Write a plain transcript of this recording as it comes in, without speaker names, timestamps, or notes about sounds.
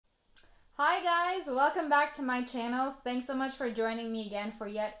Hi guys, welcome back to my channel. Thanks so much for joining me again for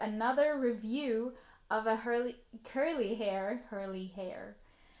yet another review of a curly hair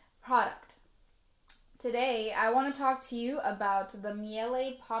product. Today I want to talk to you about the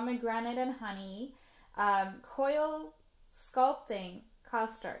Mielle Pomegranate and Honey Coil Sculpting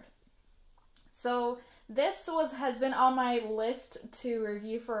Custard. So this has been on my list to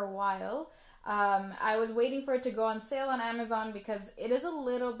review for a while. I was waiting for it to go on sale on Amazon because it is a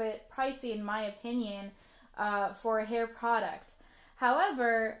little bit pricey in my opinion for a hair product.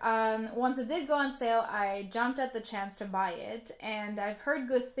 However, once it did go on sale, I jumped at the chance to buy it, and I've heard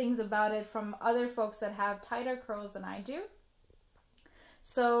good things about it from other folks that have tighter curls than I do.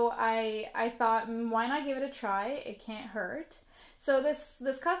 So I thought, why not give it a try? It can't hurt. So this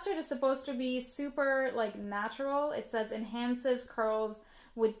custard is supposed to be super natural. It says enhances curls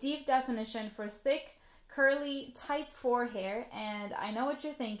with deep definition for thick, curly type 4 hair. And I know what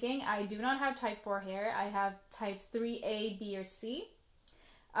you're thinking. I do not have type 4 hair. I have type 3A, B, or C.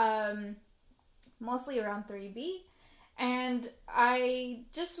 Mostly around 3B. And I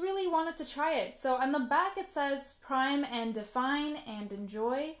just really wanted to try it. So on the back it says prime and define and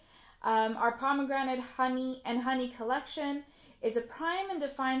enjoy. Our pomegranate honey collection is a prime and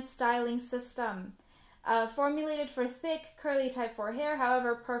define styling system. Formulated for thick, curly type 4 hair,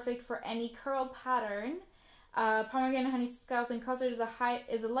 however perfect for any curl pattern. Pomegranate honey sculpting custard is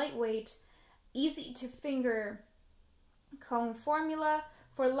a lightweight, easy to finger comb formula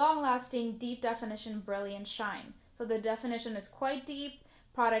for long-lasting, deep definition, brilliant shine. So the definition is quite deep,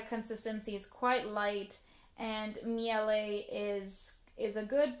 product consistency is quite light, and Mielle is a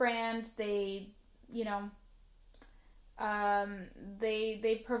good brand. They,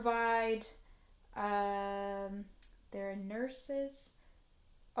 they provide. They're nurses.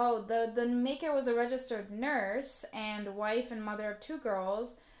 Oh, the maker was a registered nurse and wife and mother of 2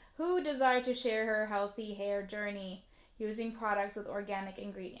 girls who desired to share her healthy hair journey using products with organic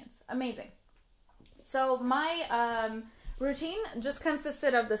ingredients. Amazing. So my routine just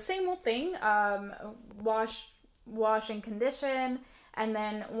consisted of the same old thing: wash and condition, and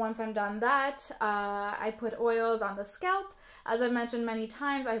then once I'm done that, I put oils on the scalp. As I've mentioned many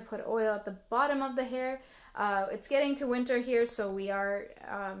times, I put oil at the bottom of the hair. It's getting to winter here, so we are,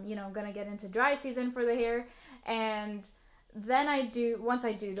 gonna get into dry season for the hair. And then once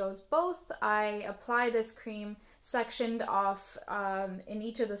I do those both, I apply this cream sectioned off in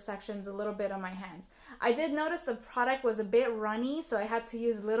each of the sections a little bit on my hands. I did notice the product was a bit runny, so I had to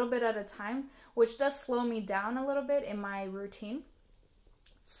use a little bit at a time, which does slow me down a little bit in my routine.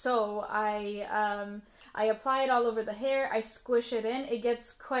 So I apply it all over the hair, I squish it in. It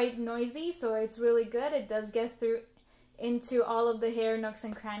gets quite noisy, so it's really good. It does get through into all of the hair nooks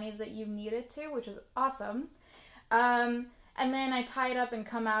and crannies that you need it to, which is awesome. And then I tie it up and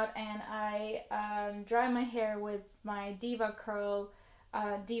come out, and I dry my hair with my devaDryer.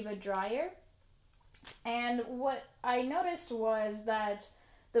 And what I noticed was that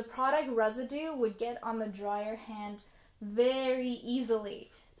the product residue would get on the dryer hand very easily.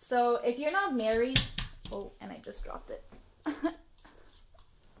 So if you're not married, oh, and I just dropped it.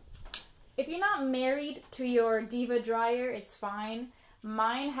 If you're not married to your devaDryer, it's fine.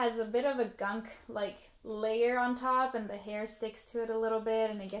 Mine has a bit of a gunk layer on top, and the hair sticks to it a little bit,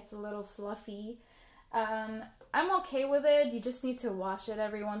 and it gets a little fluffy. I'm okay with it. You just need to wash it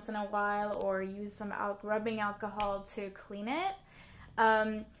every once in a while or use some rubbing alcohol to clean it.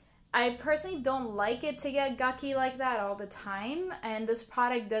 I personally don't like it to get gucky like that all the time, and this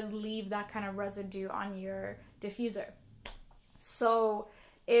product does leave that kind of residue on your diffuser. So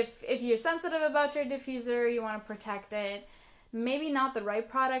if you're sensitive about your diffuser, you want to protect it, maybe not the right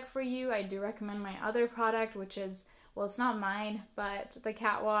product for you. I do recommend my other product, which is, well, it's not mine, but the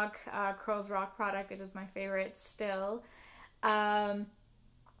Catwalk Curls Rock product, which is my favorite still.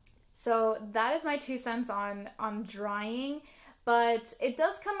 So that is my 2 cents on drying. But it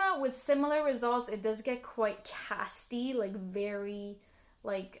does come out with similar results. It does get quite casty, very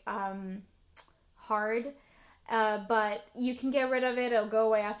hard. But you can get rid of it. It'll go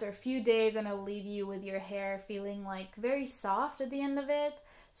away after a few days, and it'll leave you with your hair feeling very soft at the end of it.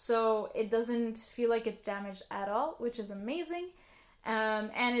 So it doesn't feel like it's damaged at all, which is amazing.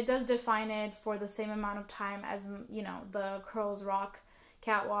 And it does define it for the same amount of time as, the Curls Rock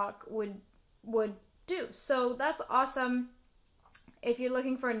Catwalk would do. So that's awesome. If you're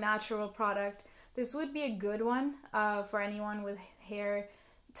looking for a natural product, this would be a good one for anyone with hair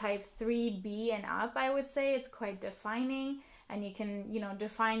type 3B and up. I would say it's quite defining, and you can,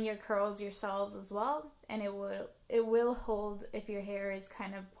 define your curls yourselves as well, and it will hold if your hair is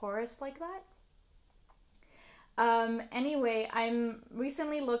kind of porous like that. Anyway, I'm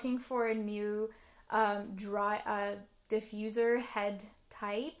recently looking for a new diffuser head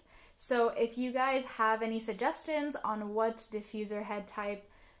type. So if you guys have any suggestions on what diffuser head type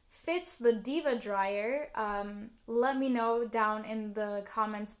fits the devaDryer, let me know down in the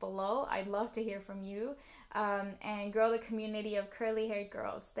comments below. I'd love to hear from you, and grow the community of curly haired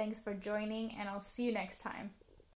girls. Thanks for joining, and I'll see you next time.